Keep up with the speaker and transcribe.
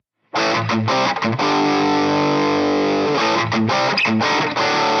Hi,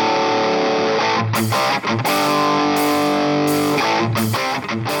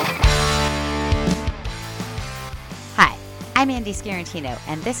 I'm Andy Scarantino,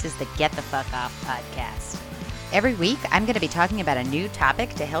 and this is the Get the Fuck Off podcast. Every week, I'm going to be talking about a new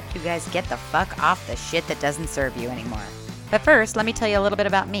topic to help you guys get the fuck off the shit that doesn't serve you anymore. But first, let me tell you a little bit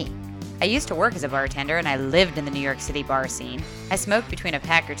about me. I used to work as a bartender, and I lived in the New York City bar scene. I smoked between a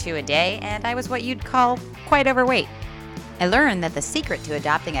pack or two a day, and I was what you'd call quite overweight. I learned that the secret to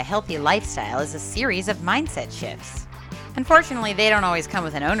adopting a healthy lifestyle is a series of mindset shifts. Unfortunately, they don't always come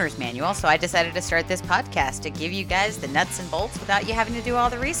with an owner's manual, so I decided to start this podcast to give you guys the nuts and bolts without you having to do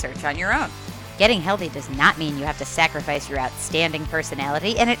all the research on your own. Getting healthy does not mean you have to sacrifice your outstanding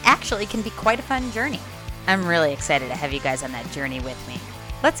personality, and it actually can be quite a fun journey. I'm really excited to have you guys on that journey with me.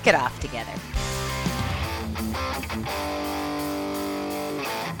 Let's get off together.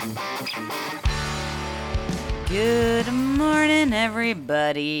 Good morning,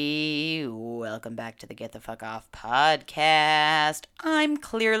 everybody. Welcome back to the Get the Fuck Off podcast. I'm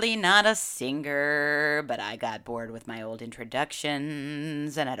clearly not a singer, but I got bored with my old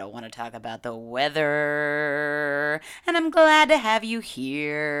introductions, and I don't want to talk about the weather, and I'm glad to have you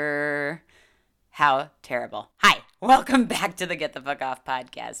here. How terrible. Hi, welcome back to the Get the Fuck Off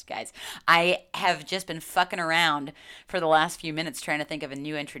podcast, guys. I have just been fucking around for the last few minutes trying to think of a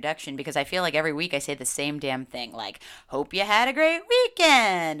new introduction because I feel like every week I say the same damn thing, like, hope you had a great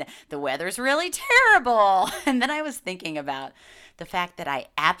weekend. The weather's really terrible. And then I was thinking about the fact that I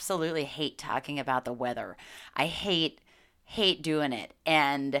absolutely hate talking about the weather. I hate doing it.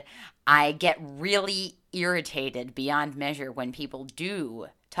 And I get really irritated beyond measure when people do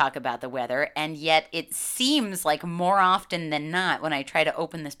talk about the weather, and yet it seems like more often than not when I try to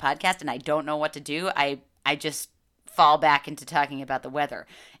open this podcast and I don't know what to do, I just fall back into talking about the weather,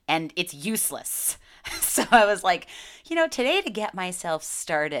 and it's useless. So I was like, today to get myself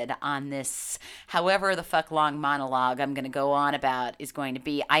started on this however the fuck long monologue I'm going to go on about is going to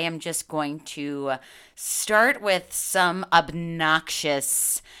be, I am just going to start with some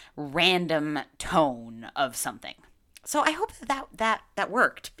obnoxious random tone of something. So I hope that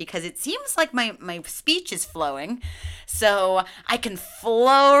worked, because it seems like my speech is flowing, so I can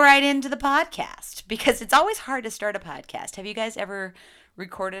flow right into the podcast, because it's always hard to start a podcast. Have you guys ever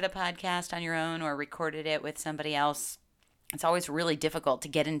recorded a podcast on your own or recorded it with somebody else? It's always really difficult to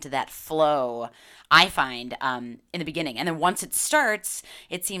get into that flow, I find, in the beginning. And then once it starts,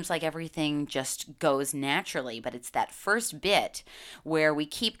 it seems like everything just goes naturally. But it's that first bit where we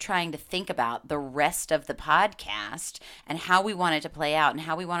keep trying to think about the rest of the podcast and how we want it to play out and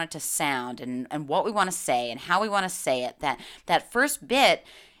how we want it to sound and what we want to say and how we want to say it. That first bit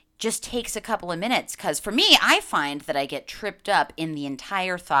just takes a couple of minutes, because for me, I find that I get tripped up in the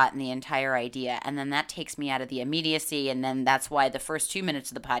entire thought and the entire idea, and then that takes me out of the immediacy, and then that's why the first 2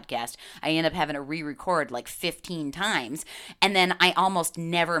 minutes of the podcast, I end up having to re-record like 15 times, and then I almost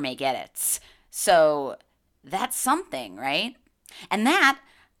never make edits. So that's something, right? And that,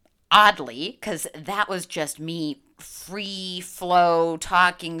 oddly, because that was just me free flow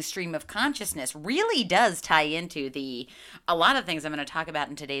talking stream of consciousness, really does tie into a lot of things I'm going to talk about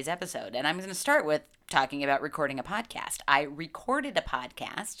in today's episode. And I'm going to start with talking about recording a podcast. I recorded a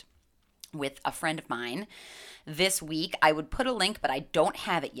podcast with a friend of mine this week. I would put a link, but I don't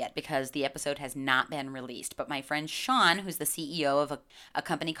have it yet because the episode has not been released. But my friend Sean, who's the CEO of a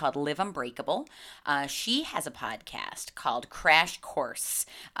company called Live Unbreakable, she has a podcast called Crash Course.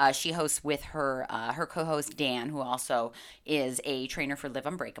 She hosts with her co-host Dan, who also is a trainer for Live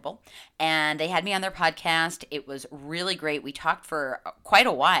Unbreakable. And they had me on their podcast. It was really great. We talked for quite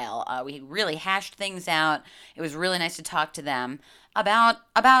a while. We really hashed things out. It was really nice to talk to them about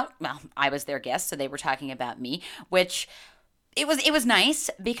well, I was their guest, so they were talking about me, which it was nice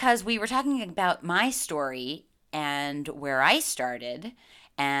because we were talking about my story and where I started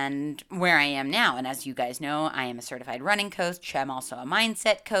and where I am now. And as you guys know, I am a certified running coach. I'm also a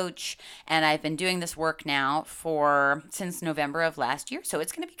mindset coach, and I've been doing this work now since November of last year. So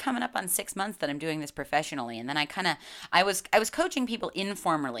it's going to be coming up on 6 months that I'm doing this professionally. And then I was coaching people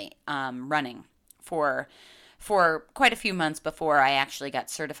informally, running for quite a few months before I actually got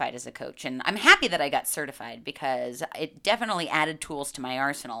certified as a coach. And I'm happy that I got certified because it definitely added tools to my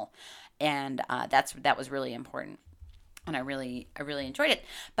arsenal. And that was really important. And I really enjoyed it.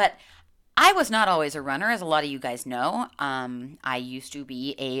 But I was not always a runner, as a lot of you guys know. I used to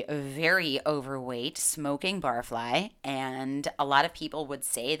be a very overweight smoking barfly, and a lot of people would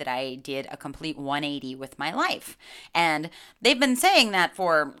say that I did a complete 180 with my life. And they've been saying that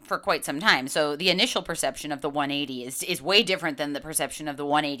for quite some time. So the initial perception of the 180 is way different than the perception of the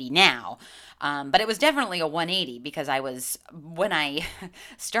 180 now. But it was definitely a 180 because when I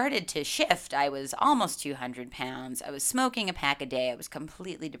started to shift, I was almost 200 pounds. I was smoking a pack a day. I was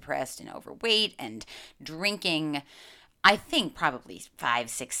completely depressed and overweight and drinking, I think probably 5,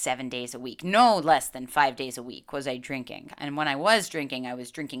 6, 7 days a week. No less than 5 days a week was I drinking. And when I was drinking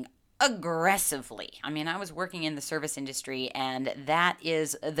aggressively. I mean, I was working in the service industry, and that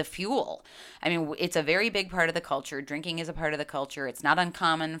is the fuel. I mean, it's a very big part of the culture. Drinking is a part of the culture. It's not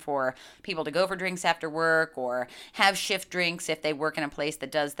uncommon for people to go for drinks after work or have shift drinks if they work in a place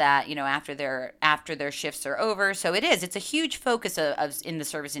that does that, after their shifts are over. So it's a huge focus of in the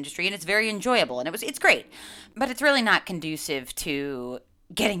service industry, and it's very enjoyable, and it's great. But it's really not conducive to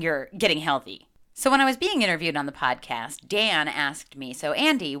getting healthy. So when I was being interviewed on the podcast, Dan asked me, "So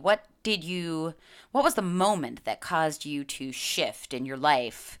Andy, what was the moment that caused you to shift in your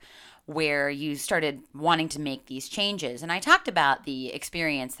life where you started wanting to make these changes?" And I talked about the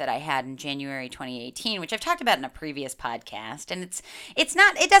experience that I had in January 2018, which I've talked about in a previous podcast, and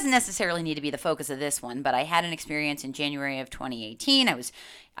it doesn't necessarily need to be the focus of this one, but I had an experience in January of 2018.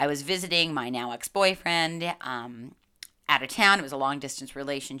 I was visiting my now ex-boyfriend, out of town. It was a long distance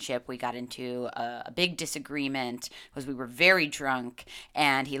relationship. We got into a big disagreement because we were very drunk,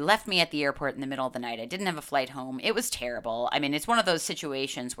 and he left me at the airport in the middle of the night. I didn't have a flight home. It was terrible. I mean, it's one of those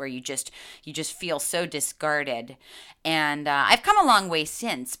situations where you just feel so discarded. And I've come a long way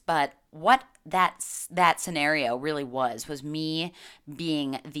since, but what that scenario really was me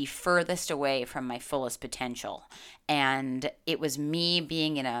being the furthest away from my fullest potential. And it was me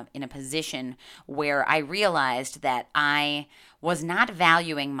being in a position where I realized that I was not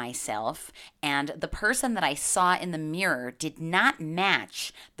valuing myself, and the person that I saw in the mirror did not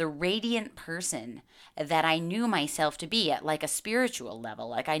match the radiant person that I knew myself to be at like a spiritual level.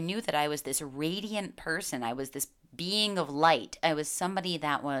 Like, I knew that I was this radiant person. I was this being of light. I was somebody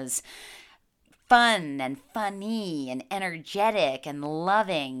that was fun and funny and energetic and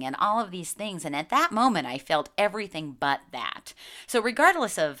loving and all of these things. And at that moment, I felt everything but that. So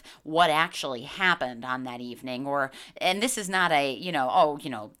regardless of what actually happened on that evening, and this is not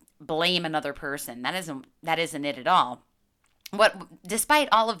blame another person. That isn't it at all. Despite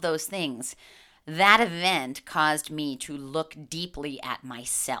all of those things, that event caused me to look deeply at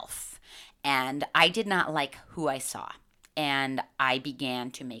myself. And I did not like who I saw. And I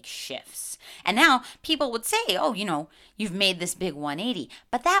began to make shifts. And now people would say, "Oh, you've made this big 180."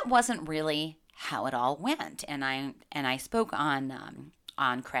 But that wasn't really how it all went. And I spoke on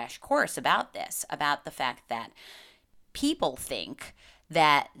Crash Course about this, about the fact that people think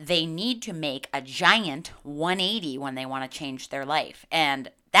that they need to make a giant 180 when they want to change their life.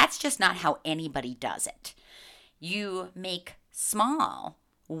 And that's just not how anybody does it. You make small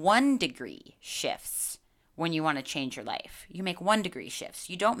 1-degree shifts when you want to change your life. You make 1-degree shifts.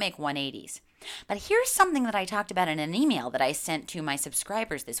 You don't make 180s. But here's something that I talked about in an email that I sent to my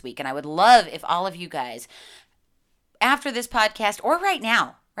subscribers this week. And I would love if all of you guys, after this podcast or right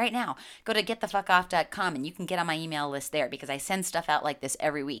now, go to getthefuckoff.com and you can get on my email list there, because I send stuff out like this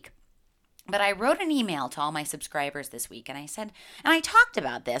every week. But I wrote an email to all my subscribers this week, and I said, and I talked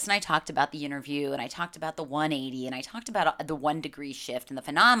about this, and I talked about the interview, and I talked about the 180, and I talked about the 1-degree shift and the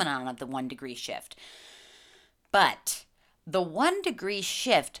phenomenon of the 1-degree shift. But the 1-degree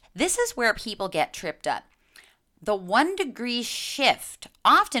shift, this is where people get tripped up. The 1-degree shift,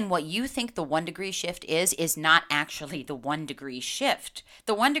 often what you think the 1-degree shift is not actually the 1-degree shift.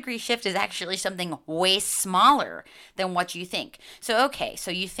 The 1-degree shift is actually something way smaller than what you think. So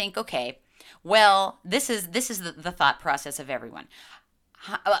you think, well, this is the thought process of everyone.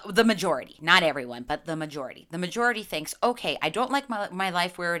 The majority, not everyone, but the majority. The majority thinks, okay, I don't like my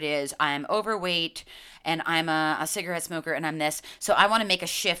life where it is. I'm overweight, and I'm a cigarette smoker, and I'm this. So I want to make a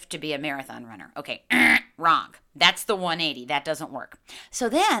shift to be a marathon runner. Okay, wrong. That's the 180. That doesn't work. So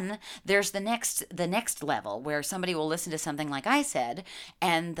then there's the next level where somebody will listen to something like I said,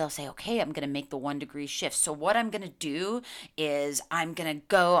 and they'll say, okay, I'm going to make the 1-degree shift. So what I'm going to do is I'm going to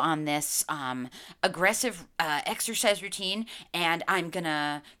go on this aggressive exercise routine, and I'm going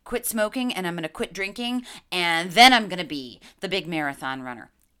to quit smoking, and I'm going to quit drinking, and then I'm going to be the big marathon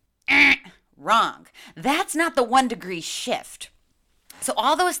runner. Wrong. That's not the 1-degree shift. So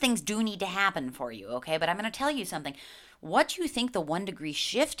all those things do need to happen for you, okay? But I'm going to tell you something. What you think the 1-degree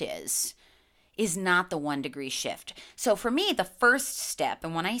shift is is not the 1 degree shift. So for me, the first step,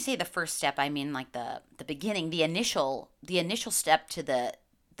 and when I say the first step, I mean like the beginning, the initial step to the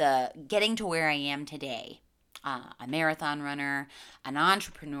getting to where I am today. A marathon runner, an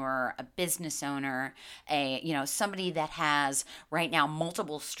entrepreneur, a business owner, somebody that has right now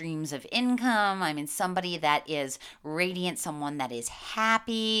multiple streams of income. I mean, somebody that is radiant, someone that is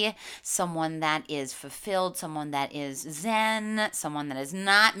happy, someone that is fulfilled, someone that is zen, someone that is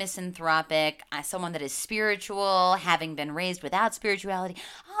not misanthropic, someone that is spiritual, having been raised without spirituality,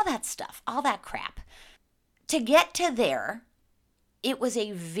 all that stuff, all that crap. To get to there,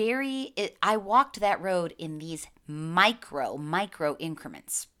 I walked that road in these micro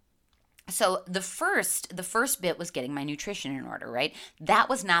increments. So the first bit was getting my nutrition in order, right? That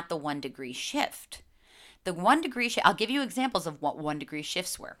was not the 1 degree shift. The 1 degree shift, I'll give you examples of what 1 degree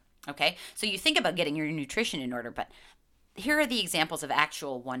shifts were, okay? So you think about getting your nutrition in order, but here are the examples of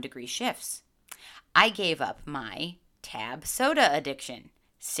actual 1 degree shifts. I gave up my Tab soda addiction,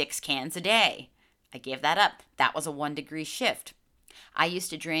 6 cans a day. I gave that up. That was a 1 degree shift. I used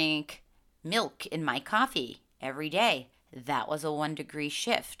to drink milk in my coffee every day. That was a 1 degree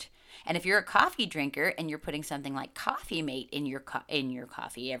shift. And if you're a coffee drinker and you're putting something like Coffee Mate in your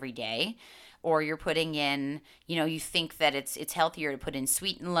coffee every day, or you're putting in, you think that it's healthier to put in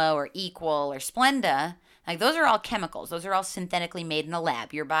Sweet and Low or Equal or Splenda, like those are all chemicals. Those are all synthetically made in a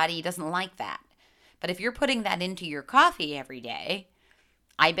lab. Your body doesn't like that. But if you're putting that into your coffee every day,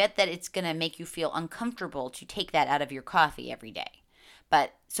 I bet that it's going to make you feel uncomfortable to take that out of your coffee every day.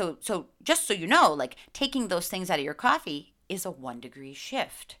 But so just so you know, like taking those things out of your coffee is a 1 degree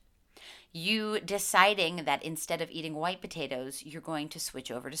shift. You deciding that instead of eating white potatoes, you're going to switch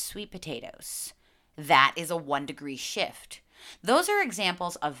over to sweet potatoes. That is a 1 degree shift. Those are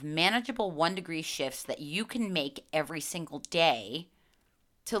examples of manageable 1 degree shifts that you can make every single day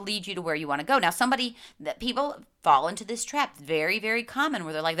to lead you to where you want to go. Now, people fall into this trap, very, very common,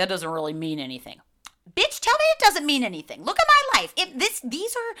 where they're like, that doesn't really mean anything. Bitch, tell me it doesn't mean anything. Look at my life.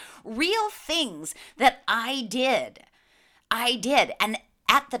 These are real things that I did. And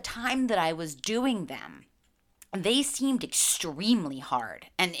at the time that I was doing them, they seemed extremely hard.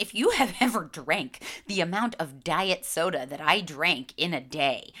 And if you have ever drank the amount of diet soda that I drank in a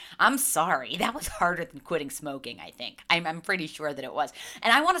day, I'm sorry, that was harder than quitting smoking, I think. I'm pretty sure that it was.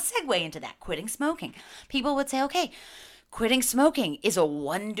 And I want to segue into that, quitting smoking. People would say, okay, quitting smoking is a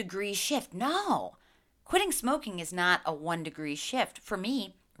 1 degree shift. No. Quitting smoking is not a 1 degree shift. For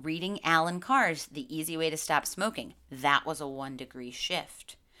me, reading Alan Carr's The Easy Way to Stop Smoking, that was a 1 degree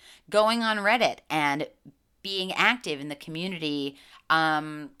shift. Going on Reddit and being active in the community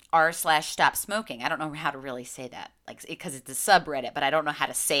r/stop smoking. I don't know how to really say that, like, because it's a subreddit, but I don't know how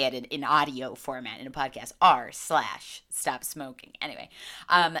to say it in audio format in a podcast. r/stop smoking. Anyway,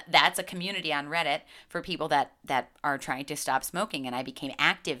 that's a community on Reddit for people that are trying to stop smoking, and I became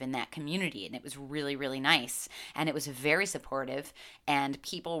active in that community, and it was really, really nice, and it was very supportive, and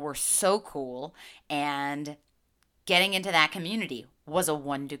people were so cool, and getting into that community was a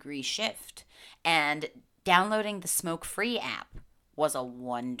 1 degree shift, and downloading the Smoke Free app was a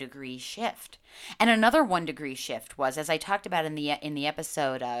 1 degree shift. And another 1 degree shift was, as I talked about in the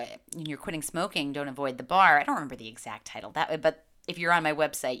episode, when you're quitting smoking, don't avoid the bar. I don't remember the exact title, but if you're on my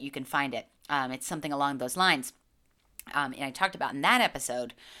website, you can find it. It's something along those lines. And I talked about in that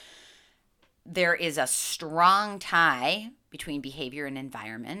episode, there is a strong tie between behavior and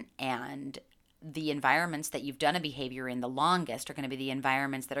environment, and the environments that you've done a behavior in the longest are going to be the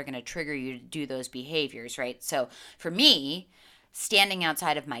environments that are going to trigger you to do those behaviors, right? So for me, standing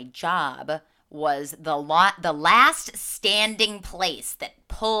outside of my job was the last standing place that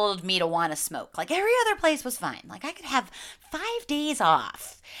pulled me to want to smoke. Like every other place was fine. Like I could have 5 days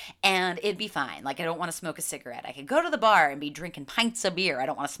off and it'd be fine. Like I don't want to smoke a cigarette. I could go to the bar and be drinking pints of beer. I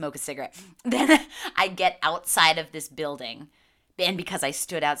don't want to smoke a cigarette. Then I'd get outside of this building. And because I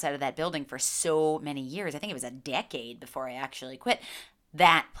stood outside of that building for so many years, I think it was a decade before I actually quit,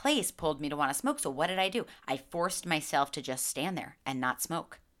 that place pulled me to want to smoke. So what did I do? I forced myself to just stand there and not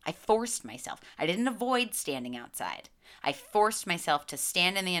smoke. I forced myself. I didn't avoid standing outside. I forced myself to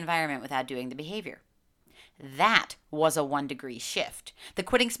stand in the environment without doing the behavior. That was a 1 degree shift. The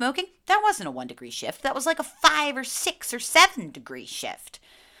quitting smoking, that wasn't a 1 degree shift. That was like a 5 or 6 or 7 degree shift.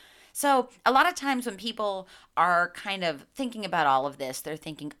 So a lot of times when people are kind of thinking about all of this, they're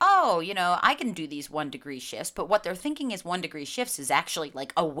thinking, oh, I can do these 1 degree shifts. But what they're thinking is 1 degree shifts is actually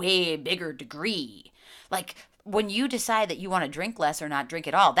like a way bigger degree. Like when you decide that you want to drink less or not drink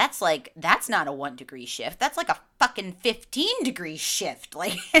at all, that's not a 1 degree shift. That's like a fucking 15 degree shift.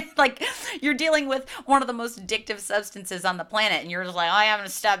 Like you're dealing with one of the most addictive substances on the planet, and you're just like, oh, I'm gonna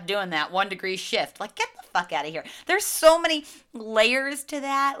stop doing that 1 degree shift. Like, get the fuck out of here. There's so many layers to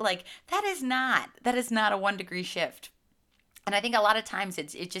that. Like that is not a 1 degree shift. And I think a lot of times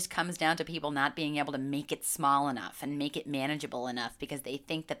it just comes down to people not being able to make it small enough and make it manageable enough, because they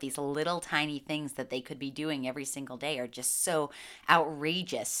think that these little tiny things that they could be doing every single day are just so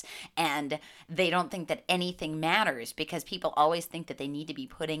outrageous, and they don't think that anything matters, because people always think that they need to be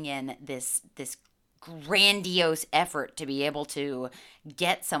putting in this grandiose effort to be able to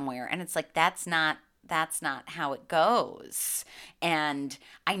get somewhere. And it's like, that's not how it goes. And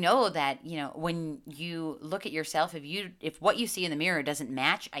I know that, when you look at yourself, if what you see in the mirror doesn't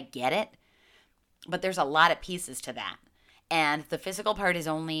match, I get it. But there's a lot of pieces to that. And the physical part is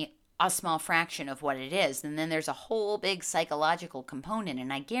only a small fraction of what it is. And then there's a whole big psychological component.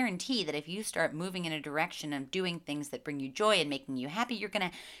 And I guarantee that if you start moving in a direction of doing things that bring you joy and making you happy, you're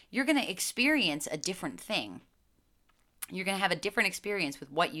going to experience a different thing. You're going to have a different experience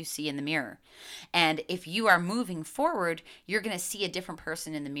with what you see in the mirror. And if you are moving forward, you're going to see a different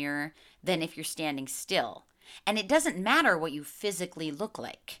person in the mirror than if you're standing still. And it doesn't matter what you physically look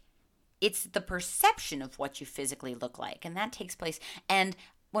like. It's the perception of what you physically look like. And that takes place. And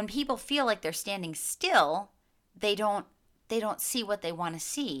when people feel like they're standing still, they don't see what they want to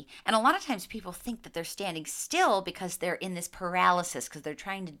see. And a lot of times people think that they're standing still because they're in this paralysis, because they're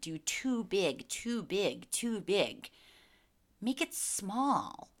trying to do too big. Make it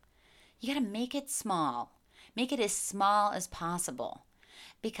small. You got to make it small. Make it as small as possible,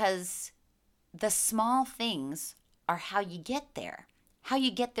 because the small things are how you get there. How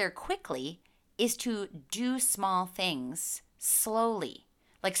you get there quickly is to do small things slowly,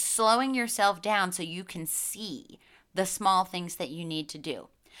 like slowing yourself down so you can see the small things that you need to do.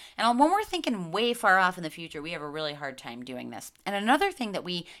 And when we're thinking way far off in the future, we have a really hard time doing this. And another thing that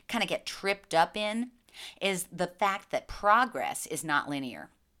we kind of get tripped up in is the fact that progress is not linear.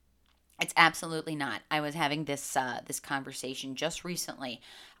 It's absolutely not. I was having this conversation just recently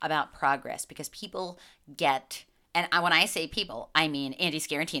about progress, because people get, and when I say people, I mean Andy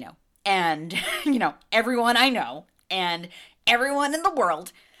Scarantino and everyone I know and everyone in the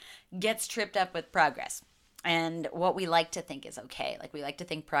world gets tripped up with progress. And what we like to think is okay. Like, we like to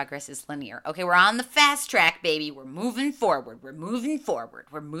think progress is linear. Okay, we're on the fast track, baby. We're moving forward.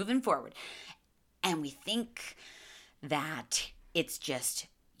 And we think that it's just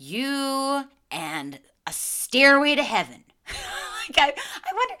you and a stairway to heaven. Like,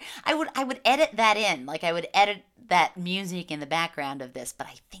 I would edit that in. Like, I would edit that music in the background of this, but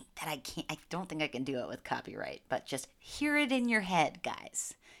I think that I don't think I can do it with copyright. But just hear it in your head,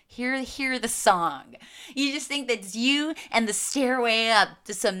 guys. Hear the song. You just think that it's you and the stairway up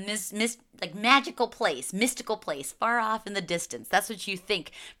to some magical place, mystical place, far off in the distance. That's what you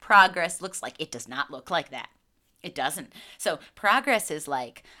think progress looks like. It does not look like that. It doesn't. So progress is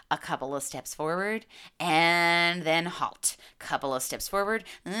like a couple of steps forward and then halt. Couple of steps forward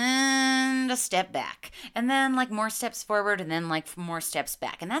and a step back. And then like more steps forward and then like more steps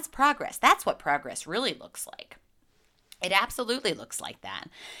back. And that's progress. That's what progress really looks like. It absolutely looks like that.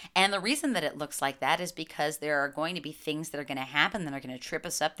 And the reason that it looks like that is because there are going to be things that are going to happen that are going to trip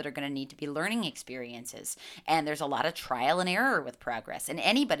us up, that are going to need to be learning experiences. And there's a lot of trial and error with progress. And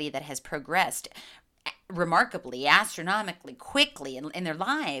anybody that has progressed remarkably, astronomically, quickly in their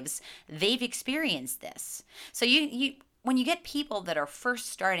lives, they've experienced this. So you when you get people that are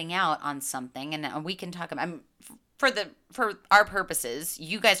first starting out on something, and we can talk about, for our purposes,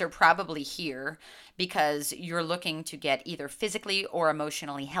 you guys are probably here because you're looking to get either physically or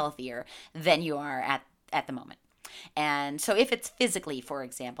emotionally healthier than you are at the moment. And so if it's physically, for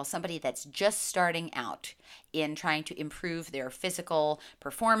example, somebody that's just starting out in trying to improve their physical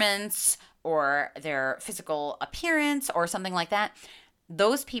performance or their physical appearance or something like that,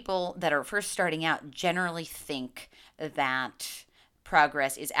 those people that are first starting out generally think that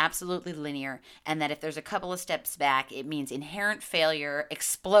progress is absolutely linear, and that if there's a couple of steps back, it means inherent failure,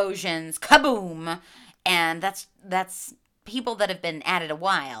 explosions, kaboom. And that's people that have been at it a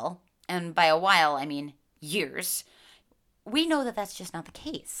while, and by a while I mean years. We know that that's just not the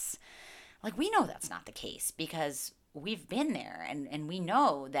case. Like, we know that's not the case because we've been there, and we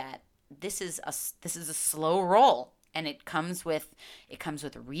know that this is a slow roll. And it comes with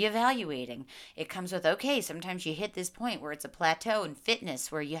reevaluating. It comes with, okay, sometimes you hit this point where it's a plateau in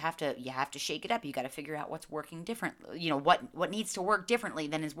fitness where you have to shake it up. You got to figure out what's working different. What needs to work differently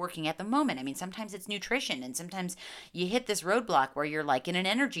than is working at the moment. I mean, sometimes it's nutrition, and sometimes you hit this roadblock where you're like in an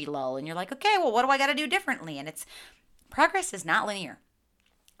energy lull and you're like, okay, well, what do I got to do differently? And progress is not linear.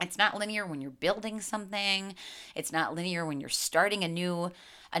 It's not linear when you're building something. It's not linear when you're starting a new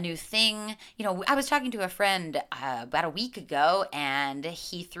thing. I was talking to a friend about a week ago, and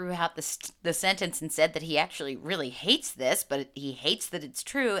he threw out the sentence and said that he actually really hates this, but he hates that it's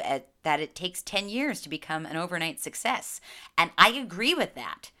true, that it takes 10 years to become an overnight success. And I agree with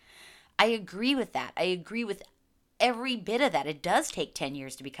that. I agree with every bit of that. It does take 10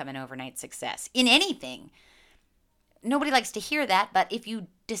 years to become an overnight success in anything. Nobody likes to hear that, but if you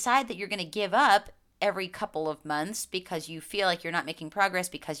decide that you're going to give up every couple of months because you feel like you're not making progress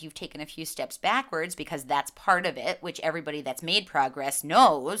because you've taken a few steps backwards, because that's part of it, which everybody that's made progress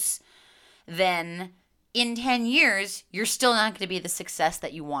knows, then in 10 years, you're still not going to be the success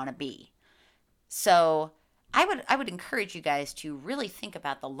that you want to be. So I would encourage you guys to really think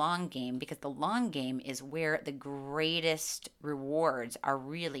about the long game, because the long game is where the greatest rewards are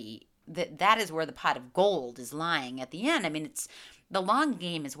really. That is where the pot of gold is lying at the end. I mean, the long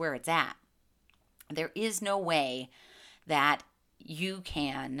game is where it's at. There is no way that you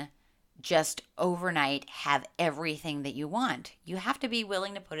can just overnight have everything that you want. You have to be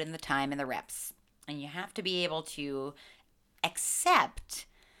willing to put in the time and the reps. And you have to be able to accept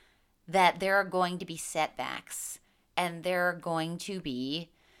that there are going to be setbacks, and there are going to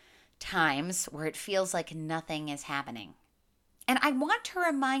be times where it feels like nothing is happening. And I want to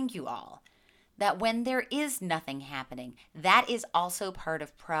remind you all that when there is nothing happening, that is also part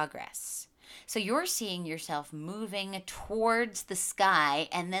of progress. So you're seeing yourself moving towards the sky,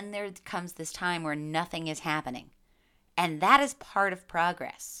 and then there comes this time where nothing is happening. And that is part of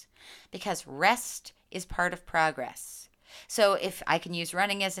progress, because rest is part of progress. So if I can use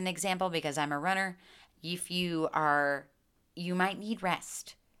running as an example, because I'm a runner, you might need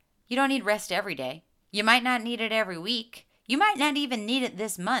rest. You don't need rest every day. You might not need it every week. You might not even need it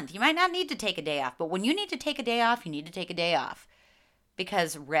this month. You might not need to take a day off. But when you need to take a day off, you need to take a day off,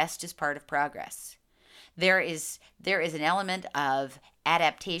 because rest is part of progress. There is an element of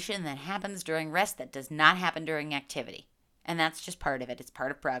adaptation that happens during rest that does not happen during activity. And that's just part of it. It's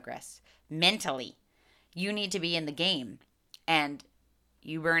part of progress. Mentally, you need to be in the game, and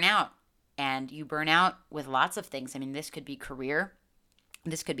you burn out. And you burn out with lots of things. I mean, this could be career.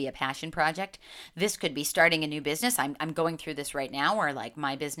 This could be a passion project. This could be starting a new business. I'm going through this right now where like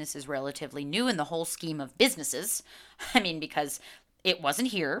my business is relatively new in the whole scheme of businesses. I mean, because it wasn't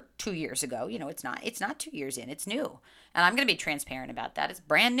here 2 years ago. It's not 2 years in. It's new. And I'm going to be transparent about that. It's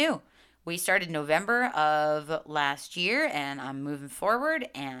brand new. We started November of last year, and I'm moving forward,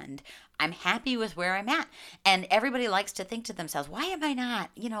 and I'm happy with where I'm at. And everybody likes to think to themselves, why am I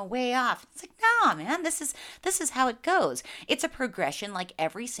not, way off? It's like, no, man, this is how it goes. It's a progression like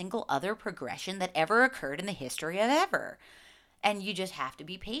every single other progression that ever occurred in the history of ever. And you just have to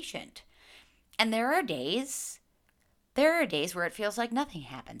be patient. And there are days where it feels like nothing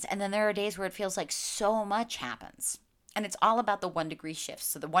happens. And then there are days where it feels like so much happens. And it's all about the 1 degree shifts.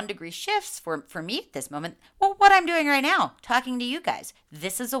 So the 1 degree shifts for me at this moment, well, what I'm doing right now, talking to you guys,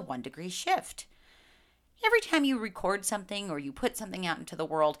 this is a 1 degree shift. Every time you record something or you put something out into the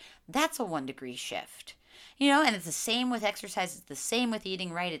world, that's a 1 degree shift. And it's the same with exercise. It's the same with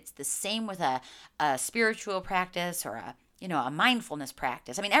eating right. It's the same with a spiritual practice or a mindfulness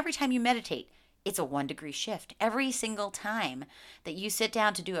practice. I mean, every time you meditate, it's a 1 degree shift. Every single time that you sit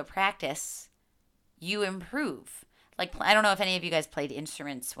down to do a practice, you improve. Like, I don't know if any of you guys played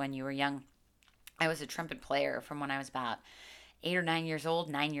instruments when you were young. I was a trumpet player from when I was about 8 or 9 years old.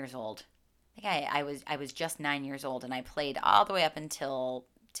 9 years old. I think I was just 9 years old, and I played all the way up until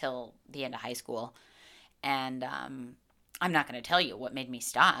the end of high school. And I'm not going to tell you what made me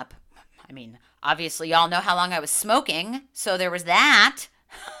stop. I mean, obviously, y'all know how long I was smoking, so there was that.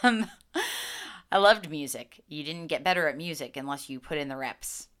 I loved music. You didn't get better at music unless you put in the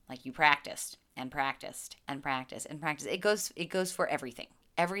reps. Like, you practiced and practiced and practiced and practiced. It goes for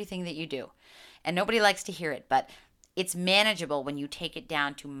everything that you do. And nobody likes to hear it, but it's manageable when you take it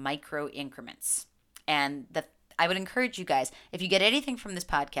down to micro increments. And I would encourage you guys, if you get anything from this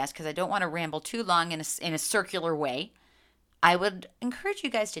podcast, because I don't want to ramble too long in a circular way, I would encourage you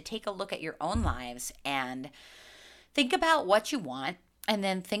guys to take a look at your own lives and think about what you want, and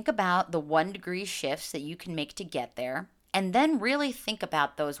then think about the 1 degree shifts that you can make to get there. And then really think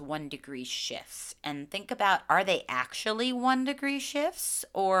about those 1 degree shifts and think about, are they actually 1 degree shifts,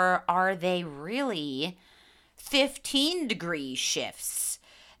 or are they really 15-degree shifts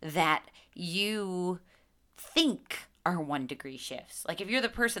that you think are 1-degree shifts. Like if you're the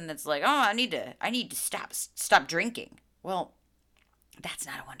person that's like, oh, I need to stop drinking. Well, that's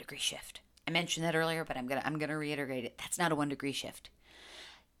not a 1-degree shift. I mentioned that earlier, but I'm gonna reiterate it. That's not a 1-degree shift.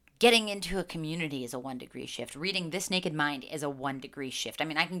 Getting into a community is a 1-degree shift. Reading This Naked Mind is a 1-degree shift. I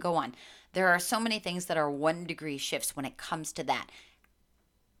mean, I can go on. There are so many things that are 1-degree shifts when it comes to that.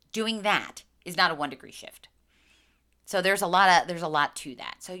 Doing that is not a 1-degree shift. So there's a lot to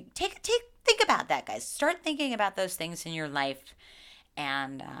that. So think about that, guys. Start thinking about those things in your life.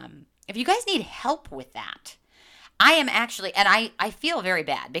 And if you guys need help with that, I am actually, and I feel very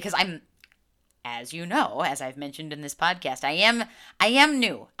bad because I'm, as you know, as I've mentioned in this podcast, I am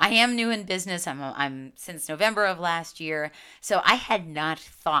new. I am new in business. I'm since November of last year. So I had not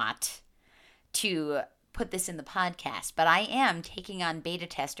thought to put this in the podcast, but I am taking on beta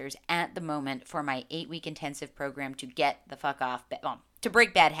testers at the moment for my 8-week intensive program to get the fuck off, to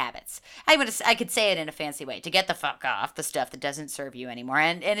break bad habits. I could say it in a fancy way, to get the fuck off the stuff that doesn't serve you anymore.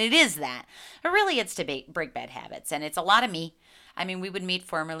 And it is that. But really it's to break bad habits. And it's a lot of me. I mean, we would meet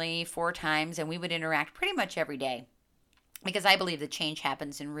formally 4 times and we would interact pretty much every day because I believe that change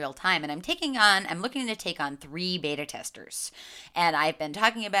happens in real time. And I'm looking to take on 3 beta testers. And I've been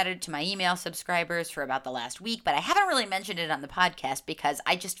talking about it to my email subscribers for about the last week, but I haven't really mentioned it on the podcast because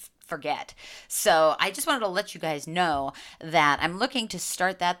I just forget. So I just wanted to let you guys know that I'm looking to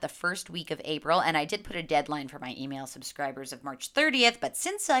start that the first week of April. And I did put a deadline for my email subscribers of March 30th, but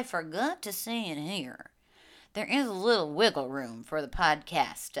since I forgot to say it here, there is a little wiggle room for the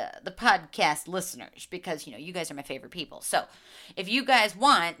podcast listeners because, you guys are my favorite people. So if you guys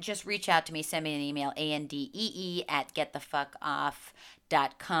want, just reach out to me, send me an email,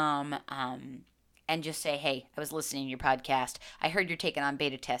 andee@getthefuckoff.com, and just say, hey, I was listening to your podcast. I heard you're taking on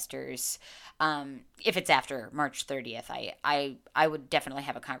beta testers. If it's after March 30th, I would definitely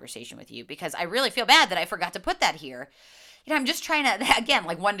have a conversation with you because I really feel bad that I forgot to put that here. I'm just trying to, again,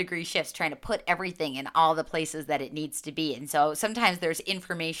 like 1-degree shifts, trying to put everything in all the places that it needs to be. And so sometimes there's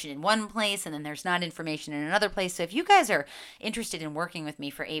information in one place and then there's not information in another place. So if you guys are interested in working with me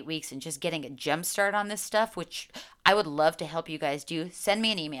for 8 weeks and just getting a jump start on this stuff, which I would love to help you guys do, send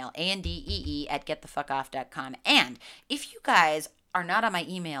me an email, andee@getthefuckoff.com. And if you guys are not on my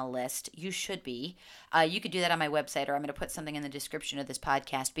email list, you should be. You could do that on my website, or I'm going to put something in the description of this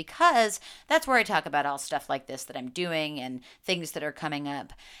podcast because that's where I talk about all stuff like this that I'm doing and things that are coming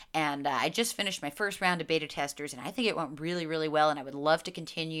up. And I just finished my first round of beta testers, and I think it went really, really well. And I would love to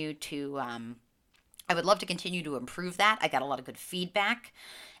continue to improve that. I got a lot of good feedback.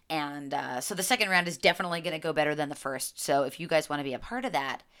 And so the second round is definitely going to go better than the first. So if you guys want to be a part of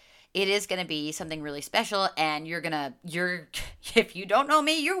that, it is going to be something really special, and if you don't know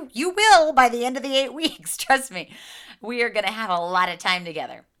me, you will by the end of the 8 weeks. Trust me, we are going to have a lot of time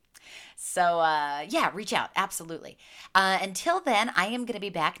together. So, reach out. Absolutely. Until then, I am going to be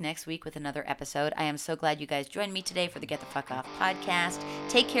back next week with another episode. I am so glad you guys joined me today for the Get the Fuck Off podcast.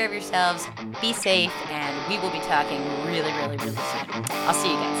 Take care of yourselves, be safe, and we will be talking really, really, really soon. I'll see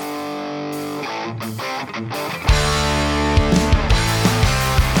you guys.